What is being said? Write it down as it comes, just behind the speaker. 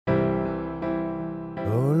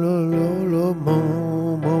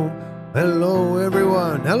Hello,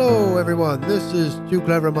 everyone. Hello, everyone. This is Too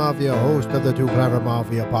Clever Mafia, host of the Too Clever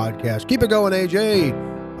Mafia podcast. Keep it going, AJ.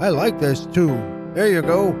 I like this tune. There you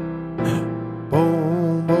go.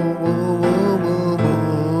 Boom, boom, boom,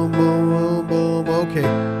 boom, boom, boom, boom. Okay,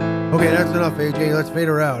 that's enough, AJ. Let's fade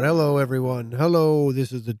her out. Hello, everyone. Hello,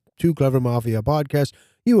 this is the Too Clever Mafia podcast.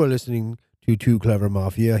 You are listening to Too Clever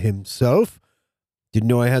Mafia himself. Didn't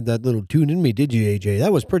know I had that little tune in me, did you, AJ?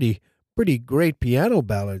 That was pretty great piano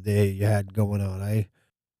ballad there you had going on. I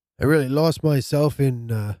really lost myself in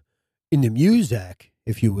the music,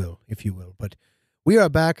 if you will. But we are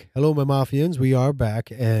back. Hello, my Mafians. We are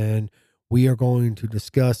back, and we are going to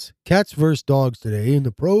discuss cats versus dogs today and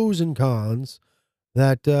the pros and cons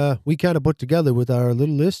that we kind of put together with our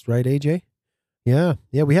little list, right, AJ? Yeah.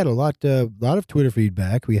 We had a lot of Twitter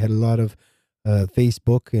feedback. We had a lot of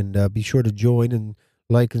Facebook, and be sure to join and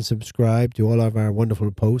like and subscribe to all of our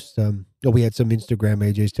wonderful posts. We had some Instagram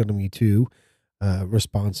AJs telling me too,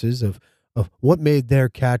 responses of what made their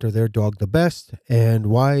cat or their dog the best and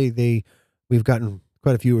why we've gotten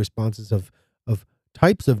quite a few responses of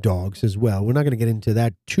types of dogs as well. We're not going to get into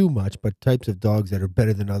that too much, but types of dogs that are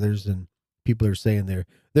better than others, and people are saying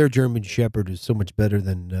their German Shepherd is so much better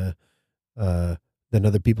than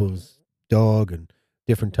other people's dog, and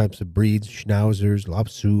different types of breeds, Schnauzers,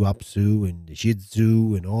 Apsu, and Shih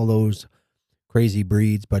Tzu, and all those crazy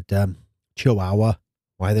breeds. But Chihuahua,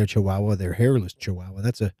 why they're Chihuahua? They're hairless Chihuahua.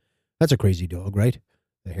 That's a crazy dog, right?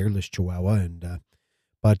 The hairless Chihuahua, and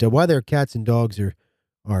but why their cats and dogs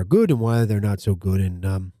are good and why they're not so good.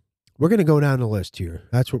 And we're gonna go down the list here.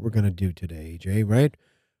 That's what we're gonna do today, AJ. Right?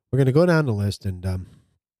 We're gonna go down the list, and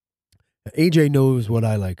AJ knows what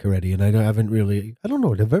I like already, and I don't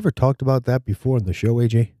know. Have I ever talked about that before in the show,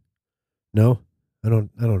 AJ? No, I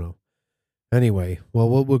don't know. Anyway,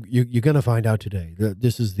 well, you're gonna find out today.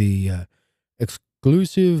 This is the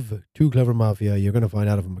exclusive Too Clever Mafia. You're gonna find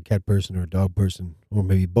out if I'm a cat person or a dog person, or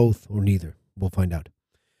maybe both or neither. We'll find out.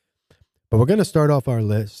 But we're gonna start off our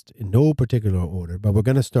list in no particular order. But we're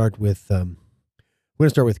gonna start with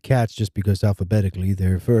cats just because alphabetically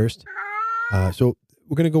they're first. So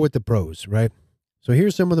we're going to go with the pros, right? So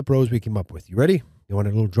here's some of the pros we came up with. You ready? You want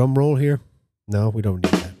a little drum roll here? No, we don't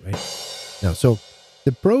need that, right? No. So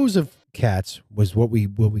the pros of cats was what we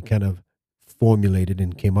kind of formulated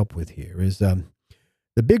and came up with here is the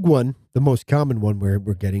big one, the most common one we're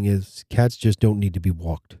getting is cats just don't need to be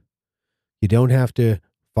walked. You don't have to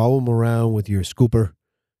follow them around with your scooper.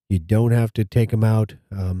 You don't have to take them out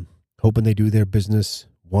hoping they do their business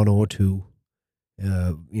one or two.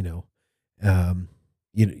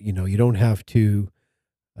 You don't have to,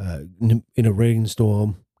 in a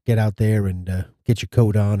rainstorm, get out there and get your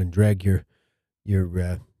coat on and drag your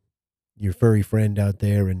furry friend out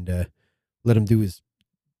there and let him do his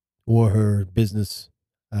or her business,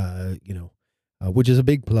 which is a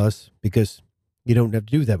big plus because you don't have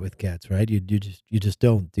to do that with cats, right? You just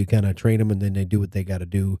don't. You kind of train them and then they do what they got to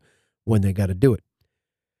do when they got to do it.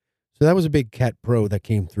 So that was a big cat pro that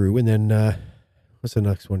came through, and then. What's the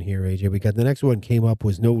next one here, AJ? We got the next one came up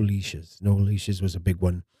was no leashes. No leashes was a big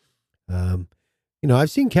one.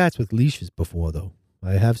 I've seen cats with leashes before, though.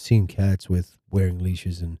 I have seen cats with wearing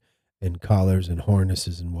leashes and collars and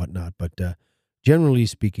harnesses and whatnot. But generally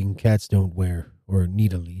speaking, cats don't wear or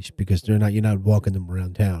need a leash because you're not walking them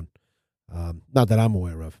around town. Not that I'm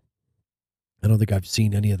aware of. I don't think I've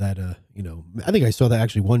seen any of that. I think I saw that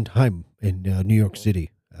actually one time in New York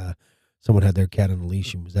City. Someone had their cat on a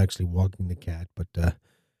leash and was actually walking the cat. But,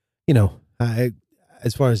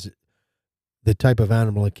 as far as the type of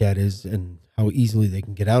animal a cat is and how easily they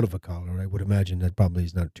can get out of a collar, I would imagine that probably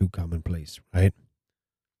is not too commonplace, right?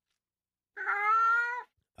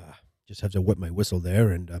 Just have to wet my whistle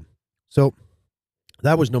there. And so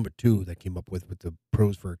that was number 2 that came up with the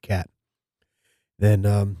pros for a cat. Then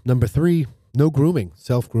number 3, no grooming,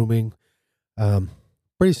 self-grooming.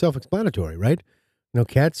 Pretty self-explanatory, right?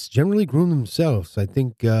 Cats generally groom themselves. I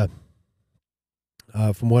think, from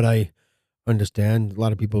what I understand, a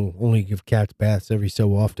lot of people only give cats baths every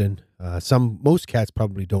so often. Most cats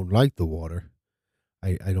probably don't like the water.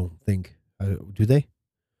 I don't think. Do they?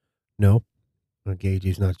 No.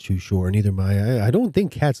 Gagey's not too sure. Neither am I. I don't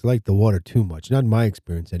think cats like the water too much. Not in my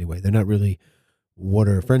experience, anyway. They're not really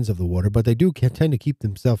friends of the water, but they do tend to keep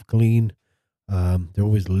themselves clean. They're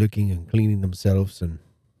always licking and cleaning themselves and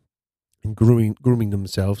grooming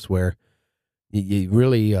themselves, where you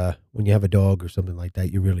really, when you have a dog or something like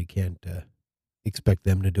that, you really can't expect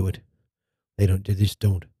them to do it. They just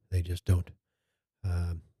don't.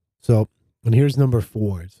 So, and here's number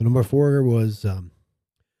 4. So number 4 was a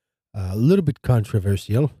little bit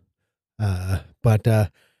controversial. But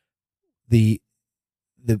the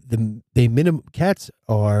cats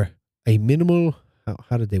are a minimal.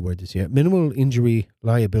 How did they word this here? Minimal injury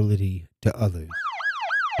liability to others.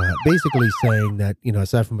 Basically saying that,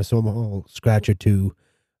 aside from a small scratch or two,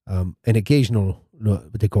 an occasional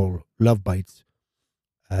what they call love bites,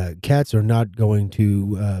 cats are not going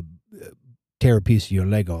to tear a piece of your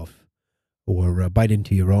leg off or bite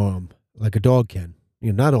into your arm like a dog can.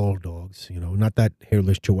 Not all dogs, not that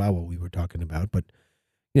hairless chihuahua we were talking about, but,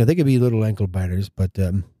 they could be little ankle biters, but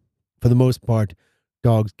for the most part,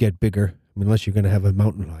 dogs get bigger. I mean, unless you're going to have a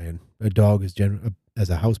mountain lion. A dog is as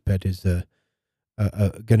a house pet is going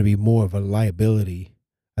to be more of a liability.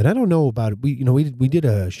 And I don't know about it. We did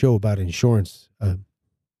a show about insurance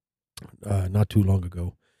not too long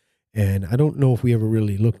ago. And I don't know if we ever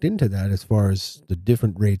really looked into that as far as the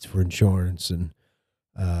different rates for insurance and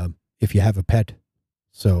if you have a pet.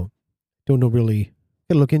 So don't know really.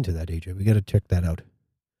 Got to look into that, AJ. We got to check that out.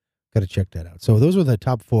 So those were the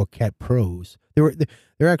top 4 cat pros.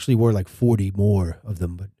 There actually were like 40 more of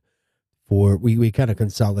them, but we kind of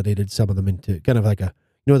consolidated some of them into kind of like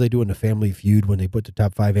they do in the Family Feud when they put the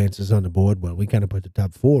top 5 answers on the board. Well, we kind of put the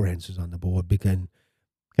top 4 answers on the board because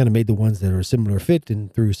kind of made the ones that are a similar fit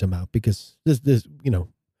and threw some out because this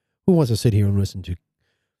who wants to sit here and listen to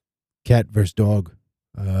cat versus dog,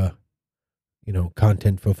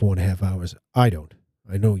 content for 4.5 hours? I don't.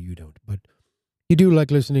 I know you don't, but you do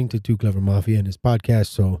like listening to Two Clever Mafia and his podcast,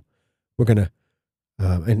 so we're going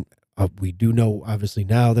to, we do know, obviously,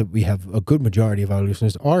 now that we have a good majority of our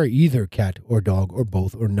listeners are either cat or dog or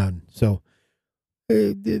both or none. So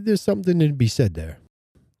there's something to be said there.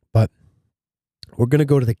 But we're going to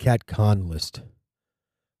go to the cat con list.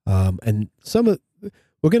 And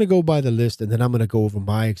we're going to go by the list, and then I'm going to go over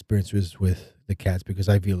my experiences with the cats because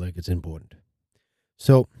I feel like it's important.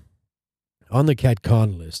 So on the cat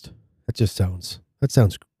con list, that sounds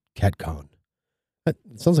cat con. That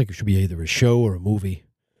sounds like it should be either a show or a movie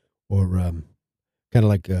or kind of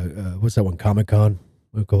like, what's that one, Comic-Con?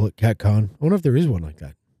 We'll call it Cat Con. I wonder if there is one like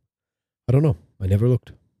that. I don't know. I never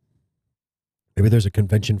looked. Maybe there's a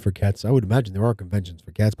convention for cats. I would imagine there are conventions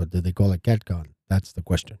for cats, but do they call it Cat Con? That's the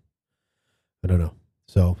question. I don't know.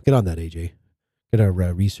 So get on that, AJ. Get our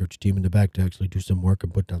research team in the back to actually do some work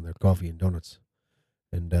and put down their coffee and donuts.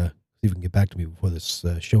 And see if you can get back to me before this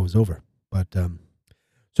show is over. But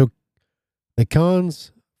so the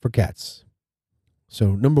cons for cats.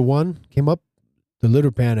 So number 1 came up, the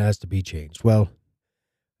litter pan has to be changed. Well,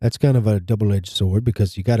 that's kind of a double-edged sword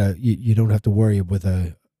because you don't have to worry with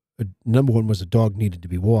number 1 was a dog needed to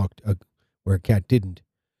be walked where a cat didn't.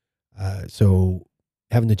 So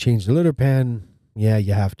having to change the litter pan, yeah,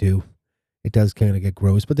 you have to. It does kind of get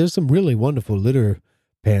gross, but there's some really wonderful litter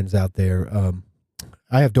pans out there.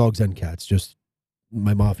 I have dogs and cats. Just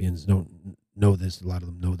my Mafians don't know this. A lot of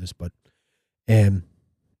them know this, but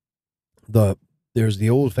there's the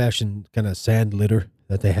old-fashioned kind of sand litter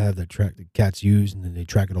that they have that the cats use, and then they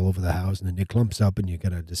track it all over the house, and then it clumps up, and you got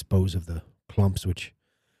to dispose of the clumps, which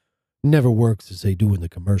never works as they do in the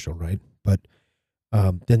commercial, right? But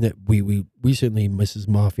then we recently, Mrs.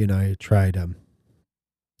 Mafia and I tried.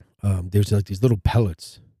 There's like these little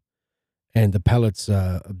pellets. And the pellets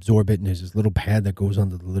absorb it, and there's this little pad that goes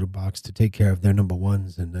onto the litter box to take care of their number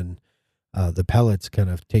 1s, and then the pellets kind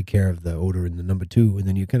of take care of the odor in the number 2, and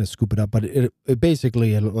then you kind of scoop it up. But it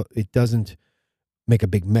basically it doesn't make a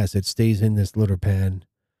big mess. It stays in this litter pan,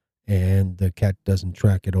 and the cat doesn't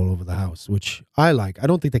track it all over the house, which I like. I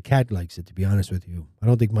don't think the cat likes it, to be honest with you. I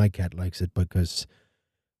don't think my cat likes it because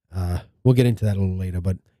we'll get into that a little later.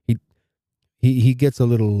 But he gets a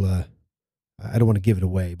little. I don't want to give it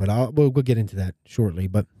away, but we'll get into that shortly.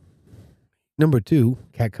 But number 2,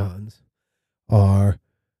 cat cons are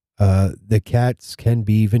the cats can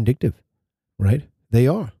be vindictive, right? They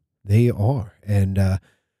are. And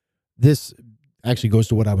this actually goes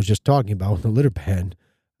to what I was just talking about with the litter pan.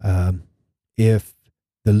 If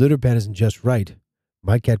the litter pan isn't just right,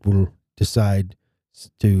 my cat will decide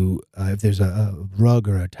to, if there's a rug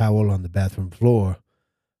or a towel on the bathroom floor,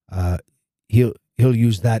 he'll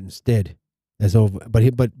use that instead. But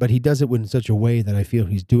he does it in such a way that I feel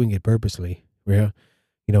he's doing it purposely. Where,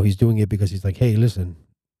 he's doing it because he's like, hey, listen,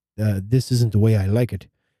 this isn't the way I like it,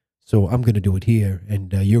 so I'm going to do it here,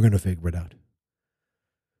 and you're going to figure it out.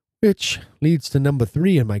 Which leads to number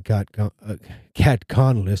 3 in my cat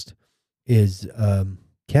con list is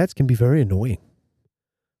cats can be very annoying.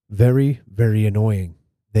 Very, very annoying.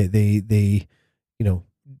 They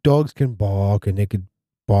dogs can bark, and they could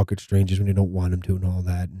bark at strangers when you don't want them to and all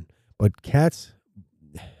that. But cats,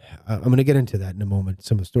 I'm going to get into that in a moment,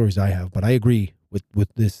 some of the stories I have, but I agree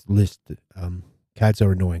with this list. Cats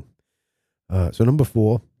are annoying. So number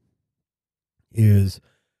 4 is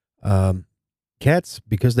cats,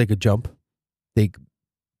 because they could jump, they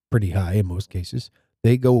pretty high in most cases.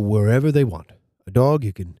 They go wherever they want. A dog,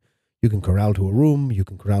 you can corral to a room, you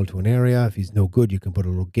can corral to an area. If he's no good, you can put a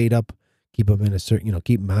little gate up, keep him in a certain,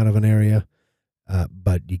 keep him out of an area.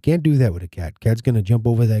 But you can't do that with a cat. Cat's going to jump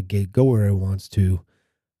over that gate, go where it wants to,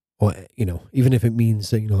 or even if it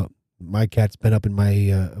means my cat's been up in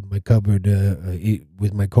my cupboard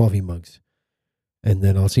with my coffee mugs, and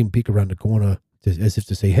then I'll see him peek around the corner as if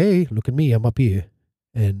to say, "Hey, look at me, I'm up here,"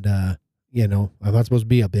 and I'm not supposed to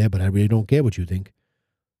be up there, but I really don't care what you think.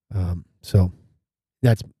 So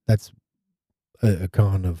that's a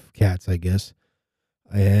con of cats, I guess.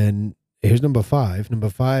 And here's number 5. Number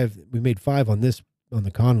 5, we made 5 on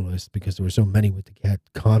the con list because there were so many with the cat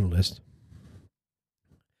con list.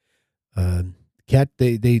 Cat,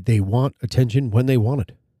 they want attention when they want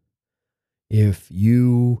it. If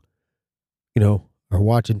you are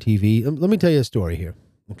watching TV, let me tell you a story here,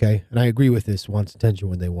 okay? And I agree with this, wants attention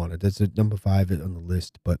when they want it. That's number 5 on the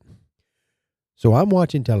list. But so I'm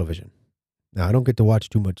watching television. Now, I don't get to watch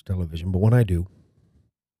too much television, but when I do,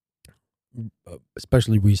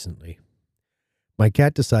 especially recently, my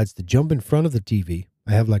cat decides to jump in front of the TV.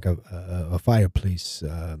 I have like a fireplace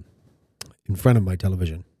in front of my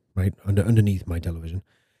television, right, underneath my television.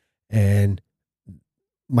 And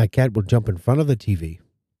my cat will jump in front of the TV.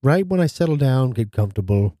 Right when I settle down, get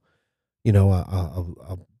comfortable,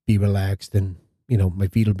 I'll be relaxed, and, my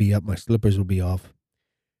feet will be up, my slippers will be off.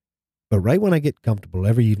 But right when I get comfortable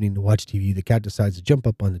every evening to watch TV, the cat decides to jump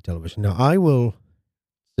up on the television. Now, I will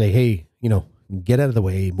say, hey, get out of the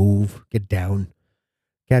way, move, get down.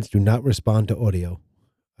 Cats do not respond to audio,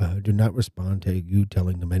 do not respond to you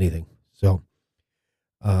telling them anything. So,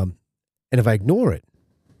 and if I ignore it,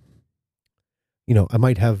 I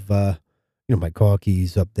might have, my car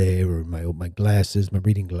keys up there, or my glasses,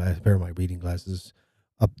 pair of my reading glasses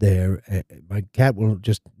up there. My cat will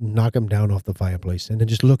just knock them down off the fireplace and then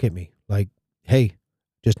just look at me like, hey,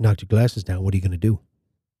 just knocked your glasses down. What are you going to do?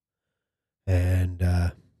 And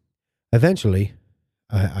eventually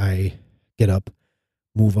I get up,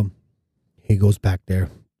 move him. He goes back there.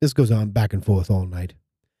 This goes on back and forth all night.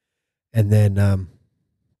 And then,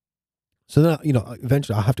 so then,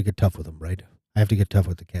 eventually I'll have to get tough with him, right? I have to get tough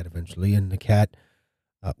with the cat eventually. And the cat,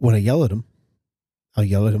 when I yell at him, I'll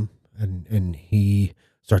yell at him, and he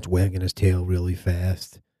starts wagging his tail really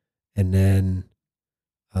fast. And then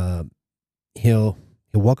he'll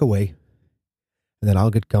walk away, and then I'll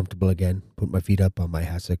get comfortable again, put my feet up on my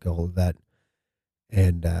hassock, all of that.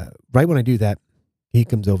 And right when I do that, he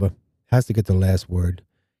comes over, has to get the last word.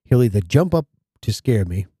 He'll either jump up to scare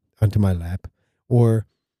me onto my lap, or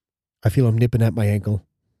I feel him nipping at my ankle,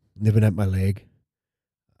 nipping at my leg.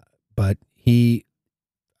 But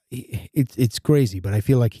it's crazy, but I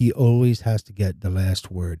feel like he always has to get the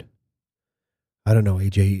last word. I don't know,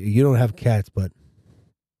 AJ, you don't have cats, but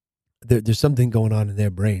there's something going on in their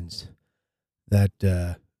brains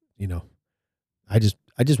that, I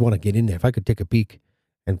just want to get in there. If I could take a peek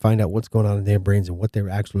and find out what's going on in their brains and what they're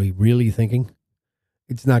actually really thinking,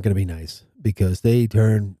 it's not going to be nice, because they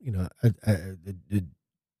turn,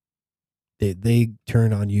 they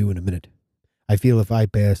turn on you in a minute. I feel if I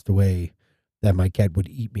passed away, that my cat would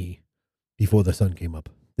eat me before the sun came up.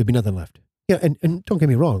 There'd be nothing left. Yeah, and don't get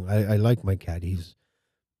me wrong. I like my cat. He's,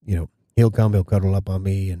 he'll come, he'll cuddle up on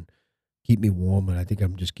me and keep me warm, and I think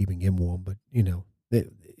I'm just keeping him warm. But,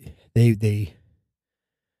 they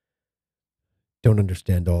don't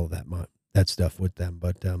understand all that stuff with them.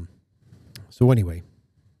 But, so anyway,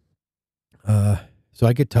 so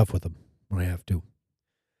I get tough with them when I have to.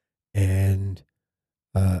 And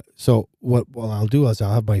so what I'll do is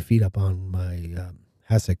I'll have my feet up on my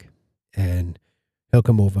hassock, and he'll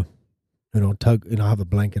come over, and I'll tug, and I'll have a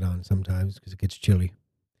blanket on sometimes because it gets chilly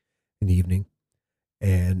in the evening,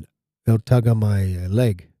 and he'll tug on my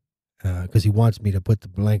leg because he wants me to put the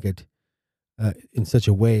blanket in such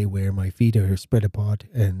a way where my feet are spread apart,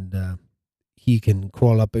 and he can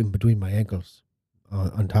crawl up in between my ankles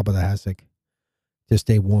on top of the hassock to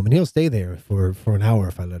stay warm, and he'll stay there for an hour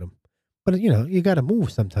if I let him. But, you got to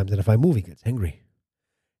move sometimes. And if I move, he gets angry,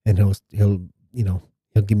 and he'll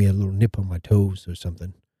give me a little nip on my toes or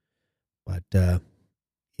something. But,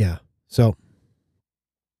 yeah. So,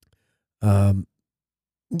 yeah.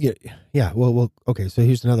 Well, okay. So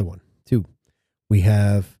here's another one too.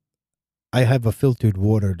 I have a filtered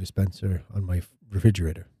water dispenser on my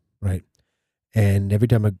refrigerator, right? And every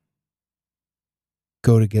time I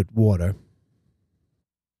go to get water,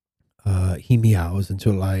 he meows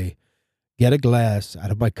until I get a glass out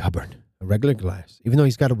of my cupboard, a regular glass. Even though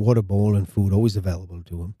he's got a water bowl and food always available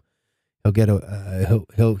to him, he'll get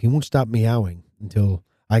he won't stop meowing until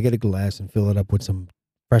I get a glass and fill it up with some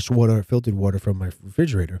fresh water, filtered water from my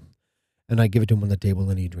refrigerator, and I give it to him on the table,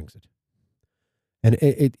 and he drinks it. And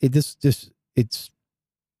it's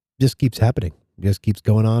just keeps happening. It just keeps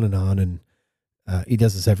going on, and he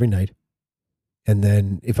does this every night. And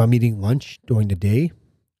then if I'm eating lunch during the day,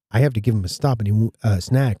 I have to give him a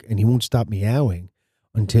snack, and he won't stop meowing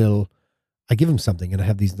until I give him something. And I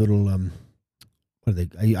have these little what are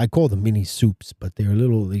they? I call them mini soups, but they're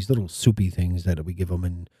these little soupy things that we give them,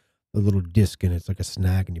 and a little disc, and it's like a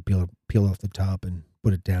snack, and you peel off the top and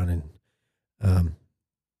put it down,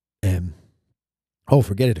 and oh,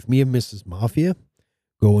 forget it. If me and Mrs. Mafia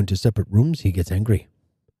go into separate rooms, he gets angry.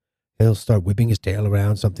 He'll start whipping his tail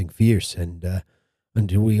around something fierce, and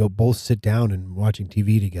until we both sit down and watching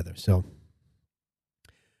TV together. So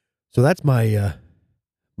that's my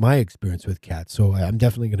my experience with cats. So I'm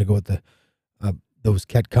definitely going to go with those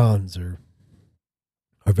cat cons are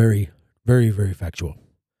very, very, very factual,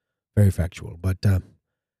 very factual. But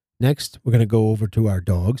next, we're going to go over to our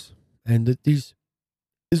dogs, and this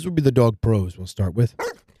will be the dog pros. We'll start with.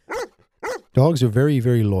 Dogs are very,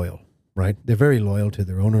 very loyal, right? They're very loyal to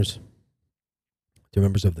their owners, to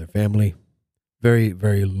members of their family. Very,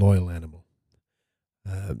 very loyal animal.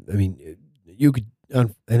 I mean, you could,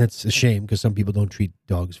 and it's a shame because some people don't treat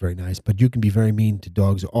dogs very nice, but you can be very mean to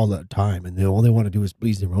dogs all the time, and all they want to do is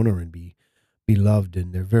please their owner and be loved,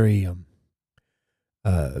 and they're very,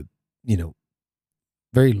 very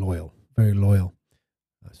loyal, very loyal.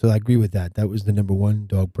 So I agree with that. That was the number one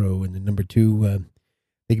dog pro, and the number two,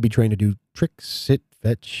 they can be trained to do tricks, sit,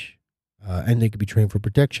 fetch, and they can be trained for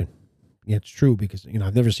protection. Yeah, it's true because,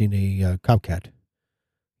 I've never seen a cow cat.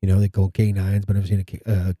 They call canines, but I've seen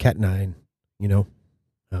a cat nine,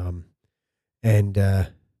 and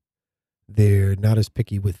they're not as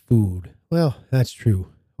picky with food. Well, that's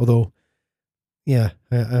true. Although, yeah,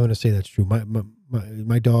 I want to say that's true.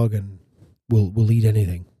 My dog and will eat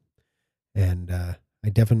anything, and I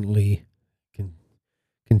definitely can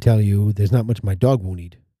tell you there's not much my dog won't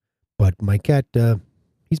eat, but my cat,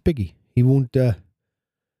 he's picky. He won't.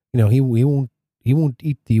 He won't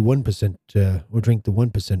eat the 1% or drink the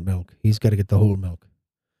 1% milk. He's got to get the whole milk.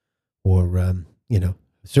 Or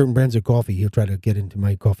certain brands of coffee, he'll try to get into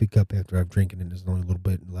my coffee cup after I've drinking, and there's only a little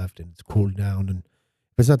bit left, and it's cooled down. And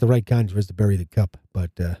if it's not the right kind, he tries to bury the cup.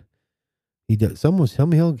 But he does. Some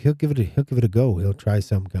he'll give it a go. He'll try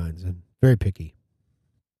some kinds, and very picky.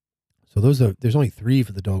 So there's only 3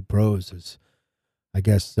 for the dog pros. As I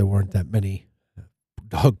guess there weren't that many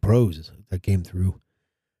dog pros that came through.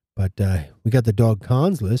 But we got the dog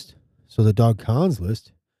cons list. So the dog cons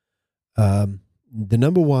list, the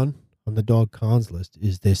number one on the dog cons list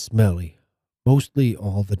is they're smelly, mostly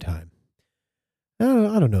all the time.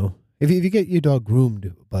 I don't know. If you get your dog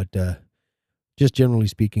groomed, but just generally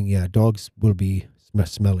speaking, yeah, dogs will be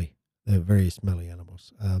smelly. They're very smelly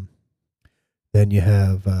animals. Then you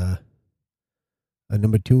have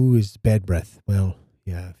number 2 is bad breath. Well,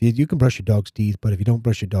 yeah, you can brush your dog's teeth, but if you don't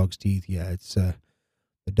brush your dog's teeth, yeah, it's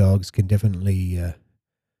the dogs can definitely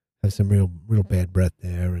have some real bad breath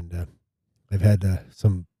there. And I've had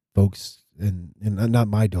some folks, and not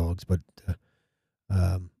my dogs, but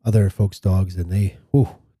other folks' dogs, and they,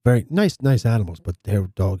 very nice animals, but their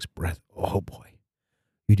dog's breath, oh boy,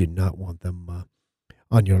 you did not want them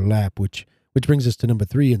on your lap. Which brings us to number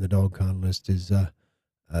 3 in the dog con list is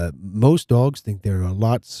most dogs think they're a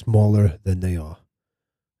lot smaller than they are.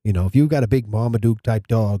 If you've got a big Marmaduke type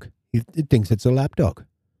dog, it thinks it's a lap dog.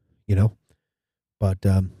 But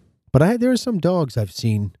there are some dogs I've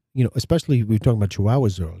seen, especially we were talking about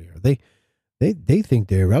Chihuahuas earlier. They think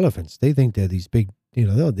they're elephants. They think they're these big,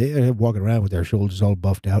 they're walking around with their shoulders all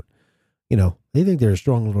buffed out. They think they're a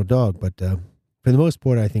strong little dog. But for the most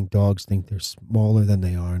part, I think dogs think they're smaller than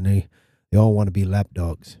they are, and they all want to be lap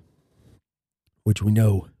dogs, which we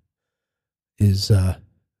know is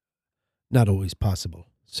not always possible.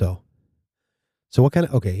 So what kind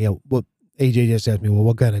of, okay, yeah, well, AJ just asked me, well,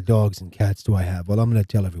 what kind of dogs and cats do I have? Well, I'm going to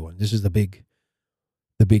tell everyone. This is the big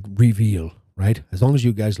reveal, right? As long as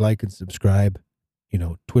you guys like and subscribe,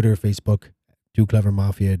 Twitter, Facebook,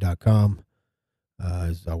 twoclevermafia.com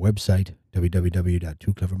is our website,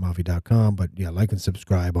 www.twoclevermafia.com. But yeah, like and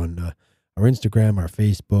subscribe on our Instagram, our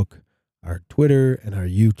Facebook, our Twitter, and our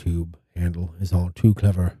YouTube handle is all Too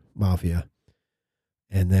Clever Mafia.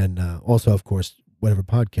 And then also, of course, whatever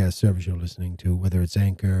podcast service you're listening to, whether it's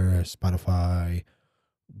Anchor, Spotify,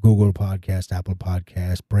 Google Podcast, Apple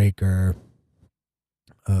Podcast, Breaker,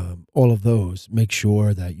 all of those, make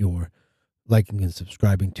sure that you're liking and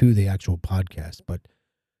subscribing to the actual podcast. But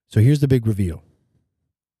so here's the big reveal.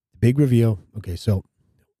 Okay, so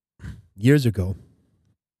years ago,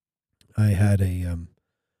 I had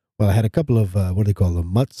I had a couple of, what do they call them,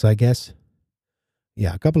 mutts, I guess.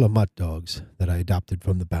 Yeah, a couple of mutt dogs that I adopted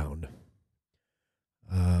from the pound.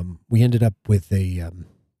 We ended up with a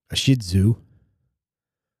Shih Tzu,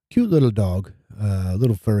 cute little dog,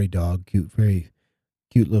 little furry dog, very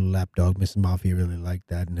cute little lap dog. Mrs. Mafia really liked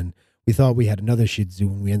that. And then we thought we had another Shih Tzu,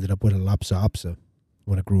 and we ended up with a Lhasa Apso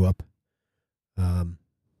when it grew up.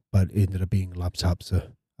 But it ended up being Lhasa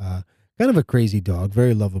Apso. Kind of a crazy dog,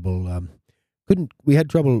 very lovable. We had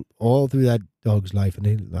trouble all through that dog's life, and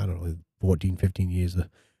I don't know, 14, 15 years.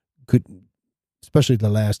 Especially the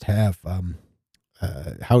last half,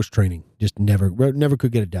 house training, just never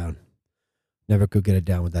could get it down. Never could get it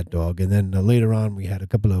down with that dog. And then later on, we had a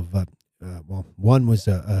couple of, one was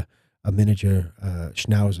a miniature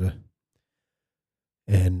Schnauzer.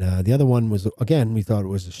 And the other one was, again, we thought it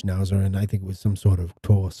was a Schnauzer, and I think it was some sort of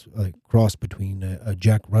cross between a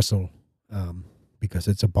Jack Russell, because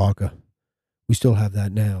it's a Barker. We still have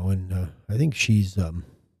that now, and I think she's, I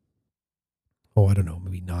don't know,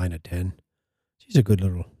 maybe 9 or 10. She's a good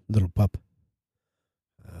little pup.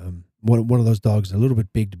 One of those dogs, a little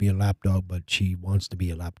bit big to be a lap dog, but she wants to be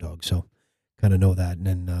a lap dog, so kind of know that. And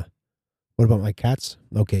then, what about my cats?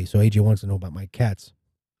 Okay, so AJ wants to know about my cats.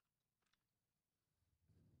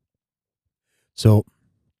 So,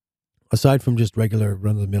 aside from just regular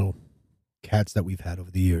run-of-the-mill cats that we've had over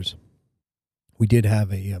the years, we did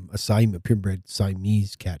have a purebred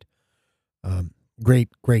Siamese cat. Great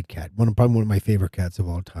cat. Probably one of my favorite cats of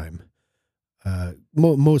all time.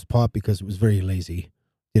 Most part because it was very lazy.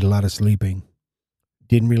 Did a lot of sleeping.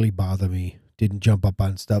 Didn't really bother me. Didn't jump up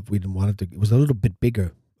on stuff we didn't want it to. It was a little bit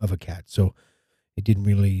bigger of a cat, so it didn't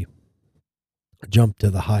really jump to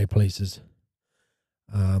the high places.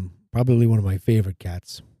 Probably one of my favorite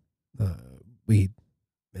cats. We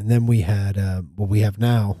had what we have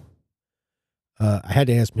now. I had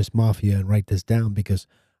to ask Miss Mafia and write this down because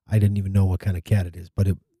I didn't even know what kind of cat it is. But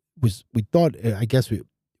we thought, I guess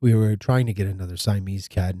we were trying to get another Siamese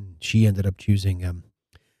cat, and she ended up choosing,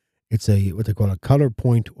 it's what they call a color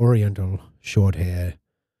point oriental short hair.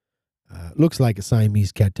 Looks like a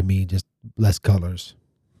Siamese cat to me, just less colors,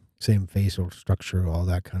 same facial structure, all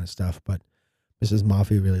that kind of stuff. But Mrs.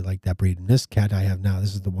 Mafia really liked that breed. And this cat I have now,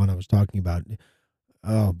 this is the one I was talking about.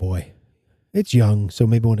 Oh boy, it's young, so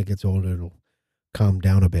maybe when it gets older, it'll calm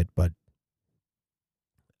down a bit. But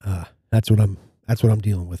that's what I'm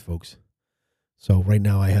dealing with, folks. So right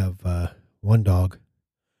now I have one dog,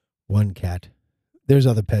 one cat. There's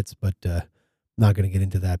other pets, but not going to get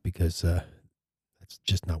into that because that's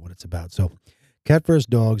just not what it's about. So, cat versus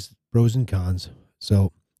dogs, pros and cons.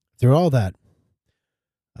 So, through all that,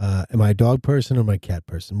 am I a dog person or am I a cat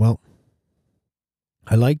person? Well,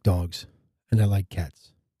 I like dogs and I like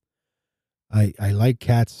cats. I like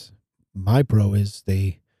cats. My pro is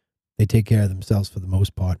they take care of themselves for the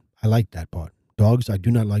most part. I like that part. Dogs, I do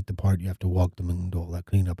not like the part you have to walk them and do all that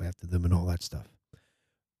clean up after them and all that stuff.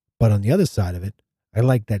 But on the other side of it, I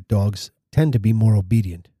like that dogs tend to be more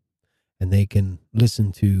obedient and they can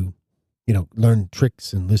listen to, learn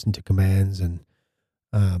tricks and listen to commands, and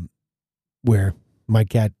where my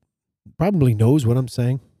cat probably knows what I'm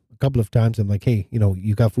saying. A couple of times I'm like, hey,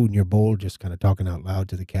 you got food in your bowl, just kind of talking out loud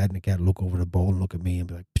to the cat, and the cat look over the bowl and look at me and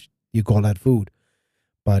be like, you call that food?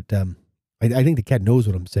 But I think the cat knows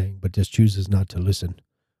what I'm saying, but just chooses not to listen.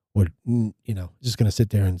 Or, just going to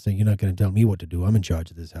sit there and say, you're not going to tell me what to do. I'm in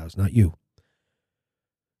charge of this house, not you.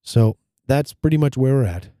 So that's pretty much where we're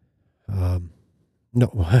at. No,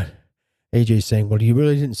 AJ's saying, well, you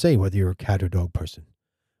really didn't say whether you're a cat or dog person.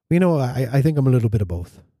 I think I'm a little bit of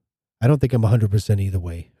both. I don't think I'm 100% either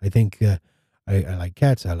way. I think I like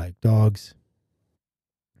cats. I like dogs.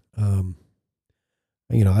 I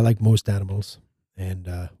like most animals,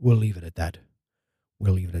 and we'll leave it at that.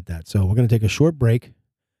 So we're going to take a short break,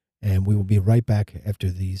 and we will be right back after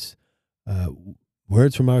these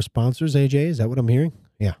words from our sponsors. AJ, is that what I'm hearing?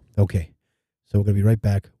 Yeah. Okay. So we're going to be right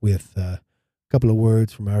back with a couple of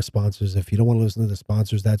words from our sponsors. If you don't want to listen to the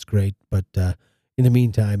sponsors, that's great. But in the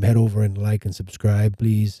meantime, head over and like and subscribe,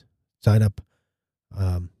 please. Sign up,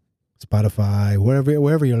 Spotify,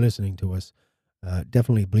 wherever you're listening to us.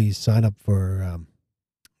 Definitely, please sign up for.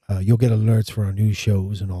 You'll get alerts for our new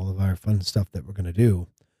shows and all of our fun stuff that we're going to do.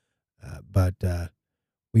 But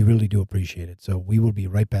we really do appreciate it. So we will be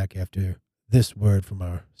right back after this word from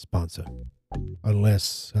our sponsor.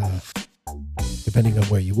 Unless, depending on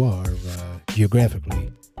where you are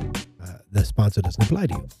geographically, the sponsor doesn't apply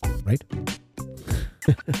to you, right?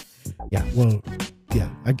 Yeah, well, yeah.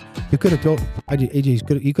 You could have told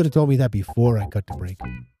AJ. You could have told me that before I cut the break,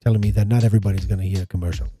 telling me that not everybody's going to hear a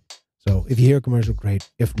commercial. So if you hear a commercial, great.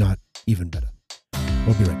 If not, even better.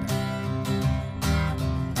 We'll be right back.